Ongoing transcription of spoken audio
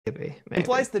Maybe.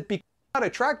 Implies that because you're not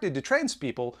attracted to trans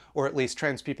people, or at least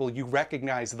trans people you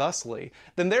recognize thusly,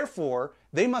 then therefore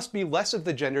they must be less of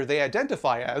the gender they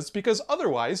identify as, because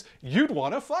otherwise you'd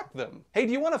want to fuck them. Hey,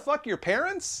 do you want to fuck your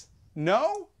parents?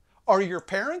 No? Are your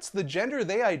parents the gender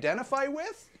they identify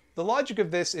with? The logic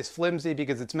of this is flimsy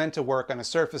because it's meant to work on a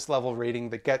surface level reading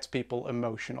that gets people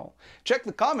emotional. Check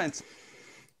the comments.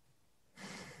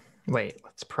 Wait,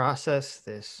 let's process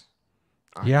this.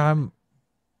 Yeah,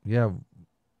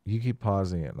 you keep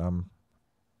pausing it, and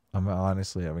I'm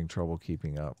honestly having trouble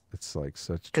keeping up. It's like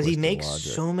such because he makes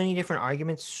logic. so many different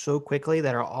arguments so quickly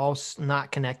that are all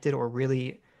not connected or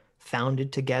really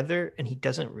founded together, and he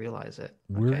doesn't realize it.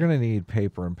 We're gonna need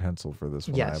paper and pencil for this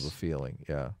one. Yes. I have a feeling.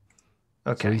 Yeah.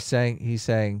 Okay. So he's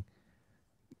saying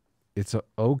it's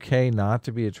okay not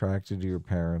to be attracted to your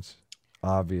parents,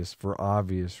 for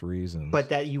obvious reasons. But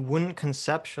that you wouldn't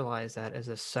conceptualize that as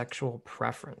a sexual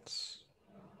preference.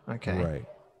 Okay. Right.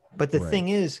 But the thing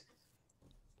is,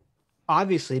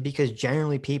 obviously, because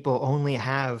generally people only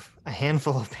have a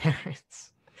handful of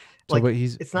parents. So, but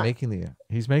he's making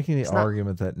the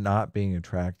argument that not being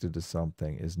attracted to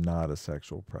something is not a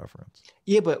sexual preference.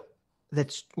 Yeah, but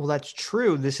that's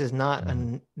true. This is not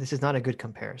a good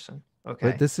comparison.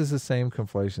 Okay. But this is the same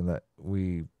conflation that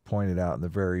we pointed out in the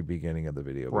very beginning of the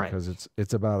video, because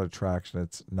it's about attraction.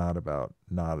 It's not about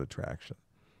not attraction.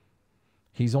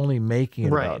 He's only making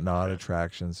it about not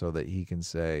attraction so that he can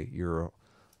say you're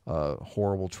a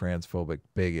horrible transphobic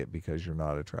bigot because you're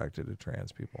not attracted to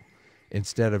trans people,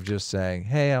 instead of just saying,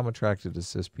 hey, I'm attracted to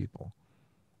cis people.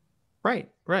 Right.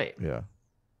 Yeah.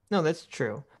 No, that's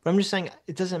true. But I'm just saying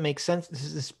it doesn't make sense. This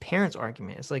is this parent's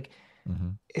argument. It's like,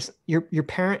 it's your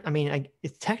parent. I mean,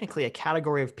 it's technically a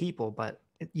category of people, but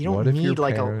you don't need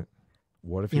like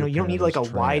you don't need like a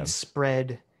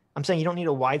widespread. I'm saying you don't need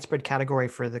a widespread category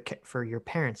for your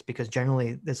parents, because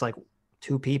generally there's like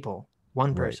two people,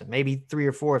 one person, maybe three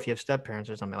or four if you have step parents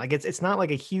or something. Like it's not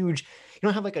like a huge. You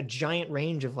don't have like a giant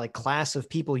range of like class of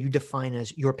people you define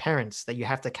as your parents that you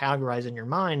have to categorize in your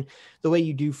mind the way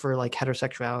you do for like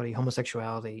heterosexuality,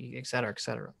 homosexuality, et cetera, et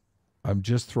cetera. I'm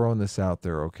just throwing this out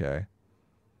there, okay?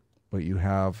 But you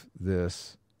have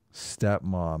this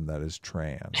stepmom that is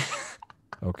trans,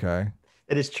 okay?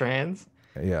 It is trans?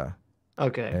 Yeah.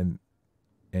 Okay.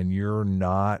 And you're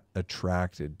not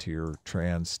attracted to your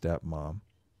trans stepmom.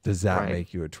 Does that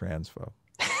make you a transphobe?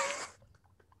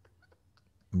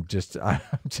 I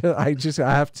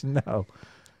have to know.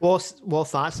 Well,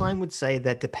 Thoughtslime would say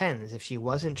that depends. If she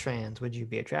wasn't trans, would you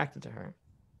be attracted to her?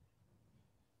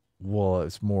 Well,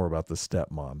 it's more about the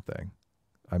stepmom thing.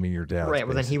 I mean, your dad. Right.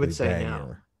 Well, then he would say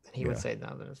no. Then he would say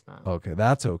no, that it's not. Okay,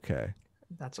 that's okay.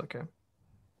 That's okay.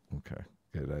 Okay,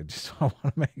 good. I want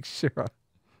to make sure.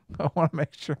 I want to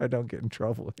make sure I don't get in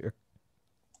trouble here.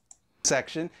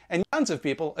 Section, and tons of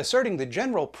people asserting the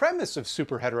general premise of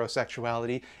super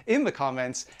heterosexuality in the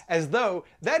comments, as though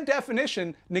that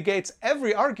definition negates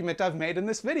every argument I've made in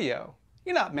this video.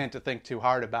 You're not meant to think too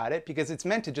hard about it, because it's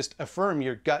meant to just affirm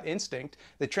your gut instinct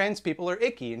that trans people are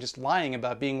icky and just lying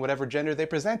about being whatever gender they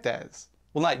present as.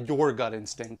 Well, not your gut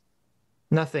instinct.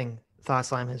 Nothing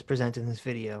Thoughtslime has presented in this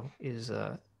video is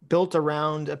built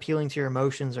around appealing to your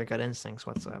emotions or gut instincts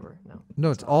whatsoever.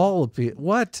 No, it's all appealing.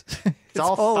 What? It's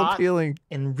all appealing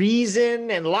and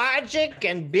reason and logic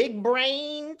and big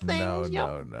brain things.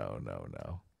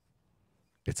 No.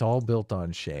 It's all built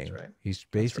on shame. That's right. He's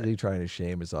basically trying to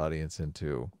shame his audience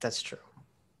into. That's true.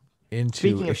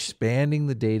 Into expanding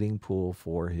the dating pool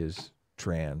for his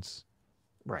trans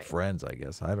friends, I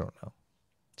guess. I don't know.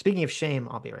 Speaking of shame,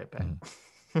 I'll be right back.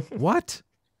 What?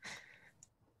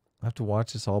 I have to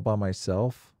watch this all by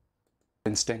myself?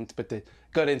 Instinct, but the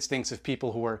gut instincts of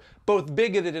people who are both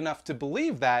bigoted enough to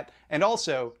believe that and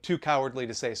also too cowardly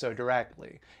to say so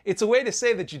directly. It's a way to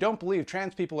say that you don't believe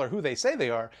trans people are who they say they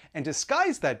are and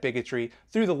disguise that bigotry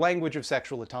through the language of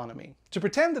sexual autonomy. To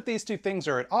pretend that these two things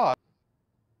are at odds.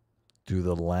 Through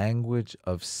the language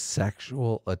of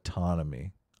sexual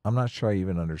autonomy. I'm not sure I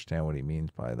even understand what he means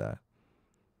by that.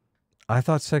 I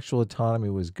thought sexual autonomy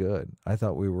was good. I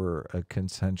thought we were a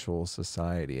consensual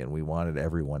society and we wanted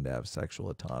everyone to have sexual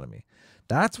autonomy.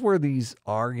 That's where these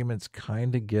arguments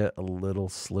kind of get a little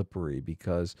slippery,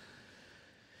 because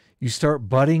you start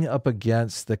butting up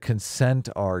against the consent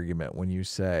argument when you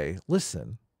say,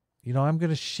 listen, you know, I'm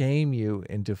going to shame you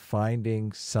into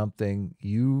finding something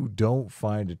you don't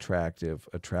find attractive.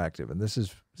 And this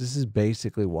is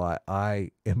basically why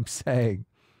I am saying,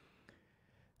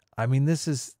 I mean, this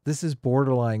is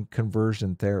borderline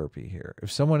conversion therapy here.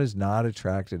 If someone is not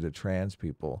attracted to trans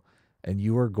people and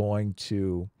you are going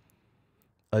to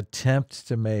attempt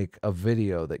to make a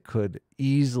video that could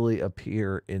easily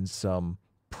appear in some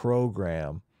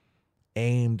program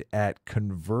aimed at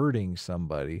converting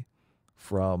somebody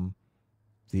from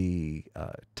the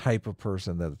type of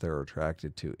person that they're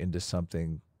attracted to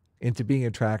into being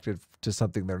attracted to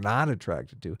something they're not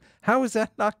attracted to. How is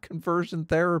that not conversion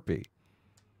therapy?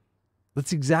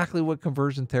 That's exactly what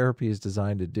conversion therapy is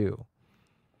designed to do.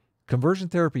 Conversion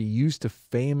therapy used to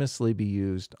famously be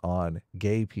used on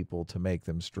gay people to make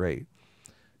them straight.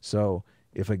 So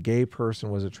if a gay person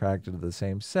was attracted to the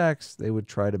same sex, they would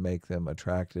try to make them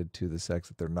attracted to the sex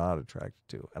that they're not attracted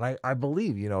to. And I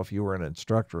believe, you know, if you were an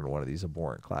instructor in one of these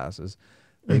abhorrent classes,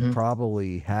 they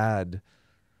probably had,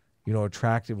 you know,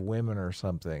 attractive women or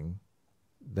something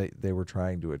they were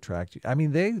trying to attract you. I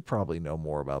mean, they probably know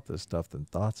more about this stuff than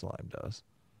Thought Slime does.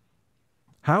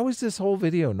 How is this whole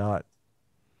video not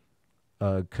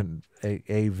a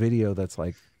video that's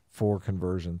like for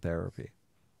conversion therapy?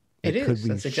 It is. Could be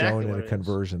That's exactly shown what in a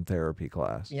conversion therapy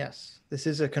class. Yes, this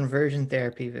is a conversion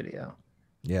therapy video.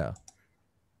 Yeah,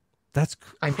 that's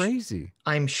crazy.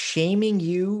 I'm shaming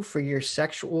you for your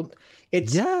sexual.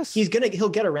 Yes. He'll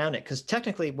get around it, because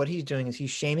technically what he's doing is he's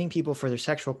shaming people for their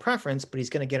sexual preference, but he's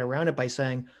going to get around it by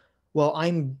saying, "Well,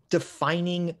 I'm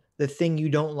defining the thing you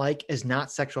don't like as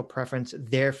not sexual preference.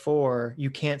 Therefore,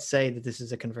 you can't say that this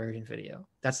is a conversion video."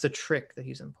 That's the trick that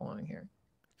he's employing here.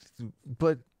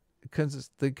 But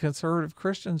the conservative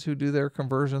Christians who do their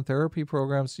conversion therapy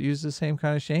programs use the same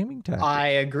kind of shaming tactic. I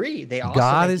agree. They also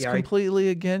God is completely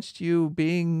against you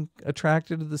being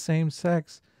attracted to the same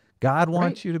sex. God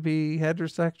wants you to be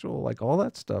heterosexual. Like, all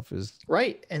that stuff is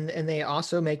right. And they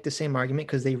also make the same argument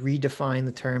because they redefine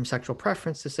the term sexual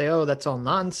preference to say, oh, that's all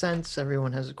nonsense.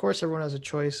 Everyone has a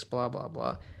choice, blah, blah,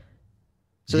 blah.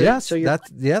 So yes,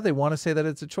 they want to say that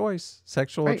it's a choice.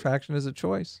 Sexual attraction is a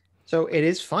choice. So it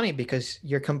is funny because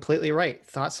you're completely right.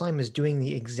 Thought Slime is doing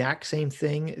the exact same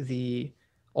thing the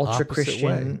ultra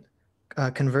Christian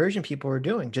conversion people are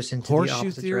doing, just into the opposite direction.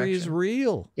 Horseshoe theory is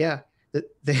real. Yeah.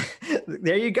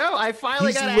 There you go. I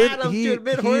finally got Adam to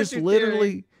admit horseshoe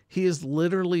theory. He has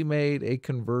literally made a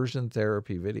conversion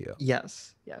therapy video.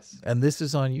 Yes. And this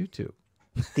is on YouTube.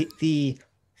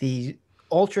 The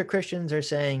ultra Christians are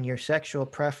saying your sexual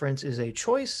preference is a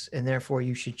choice, and therefore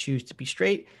you should choose to be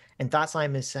straight. And Thought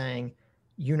Slime is saying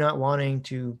you not wanting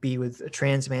to be with a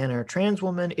trans man or a trans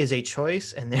woman is a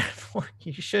choice, and therefore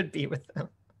you should be with them.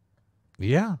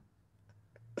 Yeah.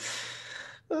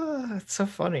 It's so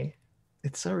funny.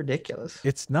 It's so ridiculous.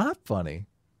 It's not funny.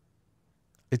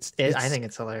 I think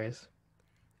it's hilarious.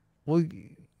 Well,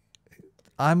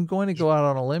 I'm going to go out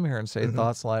on a limb here and say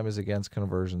Thought Slime is against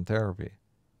conversion therapy.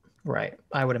 Right.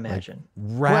 I would imagine.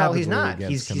 Well, he's not.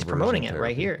 He's promoting it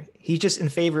right here. He's just in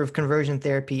favor of conversion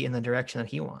therapy in the direction that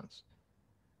he wants.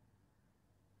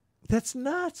 That's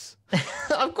nuts.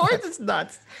 Of course it's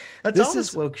nuts. That's all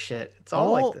this woke shit. It's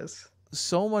all like this.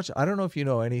 So much. I don't know if you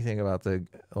know anything about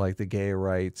the gay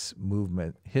rights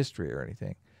movement history or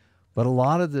anything, but a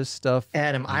lot of this stuff.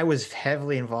 Adam, I was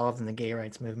heavily involved in the gay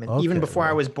rights movement even before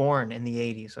I was born in the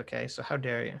 80s. Okay, so how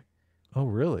dare you? Oh,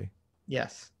 really?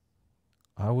 Yes.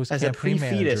 I was as a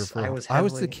pre-fetus. I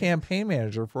was the campaign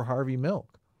manager for Harvey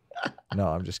Milk. No,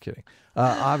 I'm just kidding.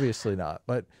 Obviously not.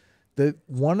 But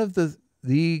one of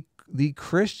the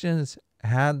Christians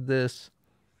had this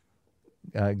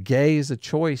gay is a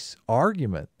choice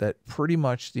argument that pretty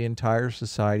much the entire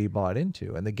society bought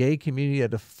into, and the gay community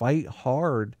had to fight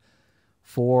hard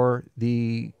for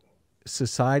the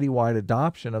society-wide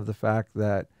adoption of the fact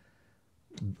that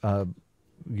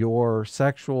your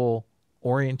sexual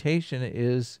orientation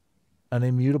is an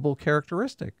immutable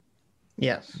characteristic.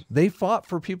 Yes. They fought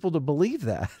for people to believe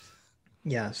that.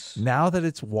 Yes. Now that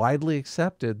it's widely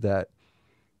accepted that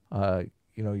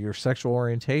your sexual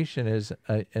orientation is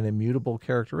an immutable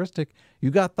characteristic,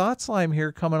 you got Thought Slime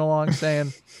here coming along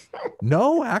saying,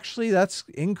 no, actually that's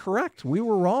incorrect. We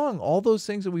were wrong. All those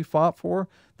things that we fought for,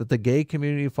 that the gay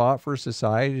community fought for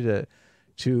society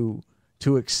to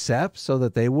accept so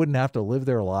that they wouldn't have to live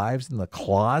their lives in the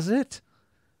closet.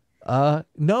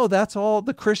 No, that's all.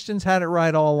 The Christians had it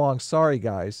right all along. Sorry,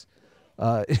 guys.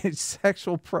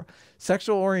 Sexual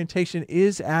orientation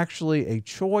is actually a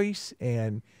choice,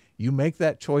 and you make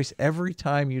that choice every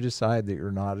time you decide that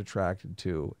you're not attracted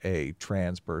to a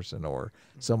trans person or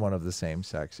someone of the same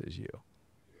sex as you.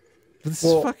 This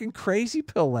is fucking crazy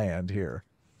pill land here.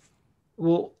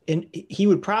 Well, and he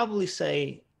would probably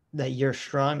say that you're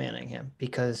strawmanning him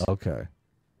because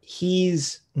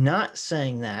he's not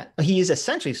saying that. He is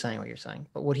essentially saying what you're saying,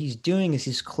 but what he's doing is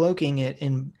he's cloaking it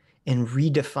in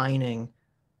redefining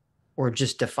or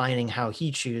just defining how he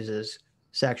chooses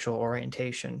sexual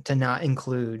orientation to not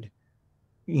include,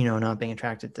 not being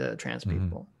attracted to trans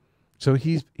people. So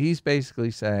he's basically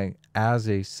saying, as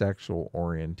a sexual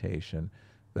orientation,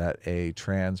 that a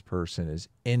trans person is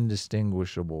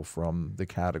indistinguishable from the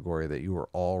category that you are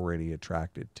already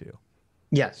attracted to.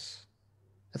 Yes,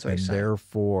 that's what and he's saying.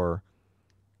 Therefore,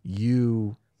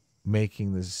 you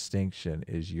making the distinction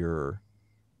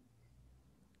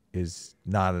is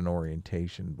not an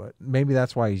orientation, but maybe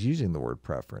that's why he's using the word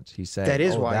preference. He's saying, that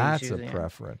is oh, why that's he's a using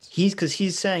preference. Because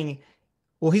he's saying,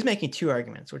 well, he's making two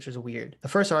arguments, which is weird. The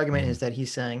first argument is that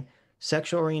he's saying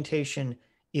sexual orientation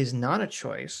is not a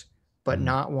choice, but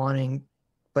not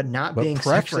being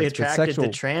sexually attracted to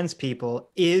trans people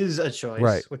is a choice,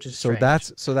 right? Which is so strange.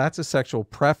 that's a sexual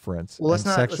preference. Well, it's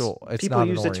not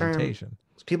an orientation.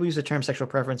 People use the term sexual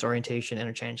preference orientation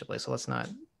interchangeably, so let's not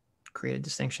create a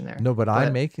distinction there. No, but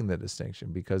I'm making the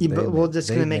distinction because we're just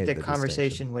going to make the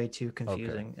conversation way too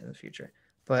confusing in the future.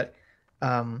 But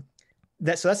so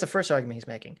that's the first argument he's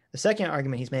making. The second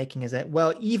argument he's making is that,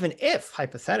 well, even if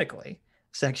hypothetically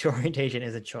sexual orientation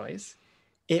is a choice,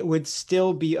 it would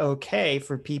still be okay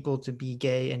for people to be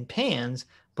gay and pans,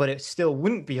 but it still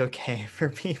wouldn't be okay for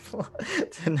people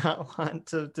to not want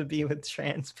to be with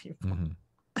trans people.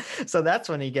 So that's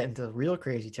when you get into real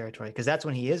crazy territory, because that's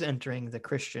when he is entering the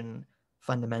Christian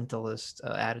fundamentalist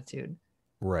attitude.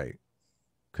 Right.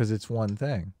 Because it's one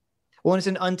thing. Well, it's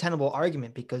an untenable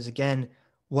argument because, again,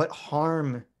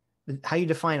 how you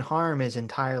define harm is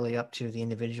entirely up to the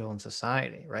individual and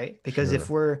society, right? Because if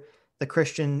you're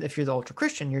the ultra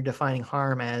Christian, you're defining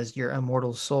harm as your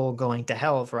immortal soul going to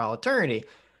hell for all eternity,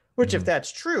 which if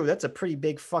that's true, that's a pretty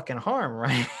big fucking harm,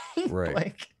 right?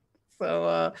 Right.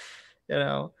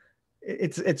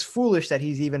 It's foolish that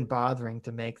he's even bothering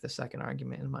to make the second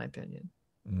argument, in my opinion.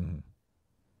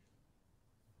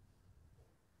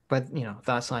 But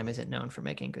Thought Slime isn't known for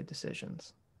making good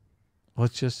decisions. Well,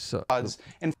 it's just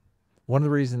one of the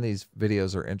reasons these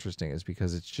videos are interesting is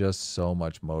because it's just so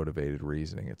much motivated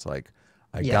reasoning. It's like,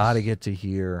 I gotta get to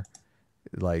here.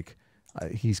 Like,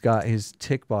 he's got his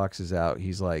tick boxes out.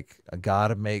 He's like, I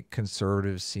gotta make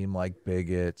conservatives seem like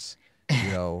bigots.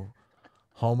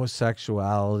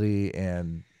 Homosexuality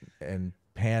and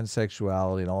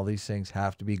pansexuality and all these things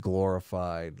have to be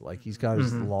glorified. Like, he's got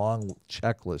his long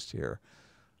checklist here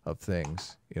of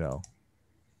things,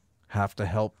 have to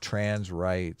help trans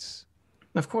rights.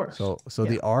 Of course. So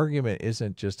the argument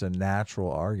isn't just a natural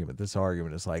argument. This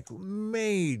argument is like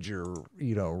major,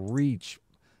 reach,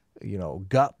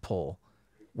 gut pull.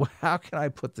 Well, how can I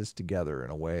put this together in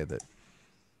a way that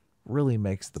really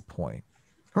makes the point?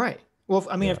 Right. Well,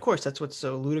 I mean, of course, that's what's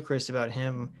so ludicrous about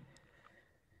him.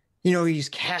 He's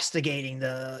castigating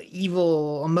the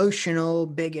evil, emotional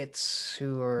bigots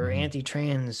who are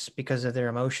anti-trans because of their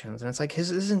emotions. And it's like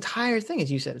his entire thing, as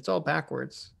you said, it's all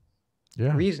backwards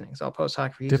reasoning. It's all post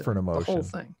hoc reasoning. Different emotion. The whole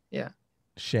thing. Yeah.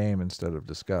 Shame instead of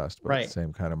disgust, but the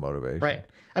same kind of motivation. Right.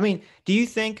 I mean,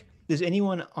 does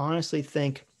anyone honestly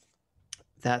think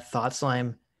that Thought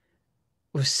Slime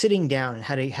was sitting down and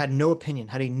had no opinion,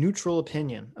 had a neutral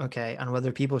opinion, on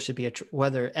whether people should be,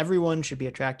 whether everyone should be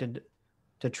attracted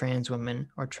to trans women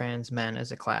or trans men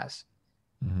as a class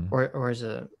or as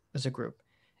a group.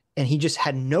 And he just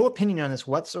had no opinion on this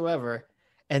whatsoever,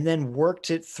 and then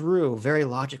worked it through very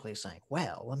logically, saying,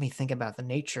 well, let me think about the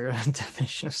nature and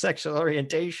definition of sexual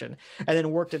orientation, and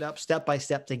then worked it up step by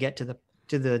step to get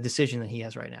to the decision that he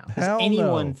has right now. Does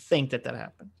anyone think that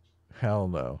happened? Hell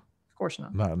no. Of course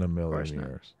not. Not in a million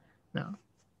years. No.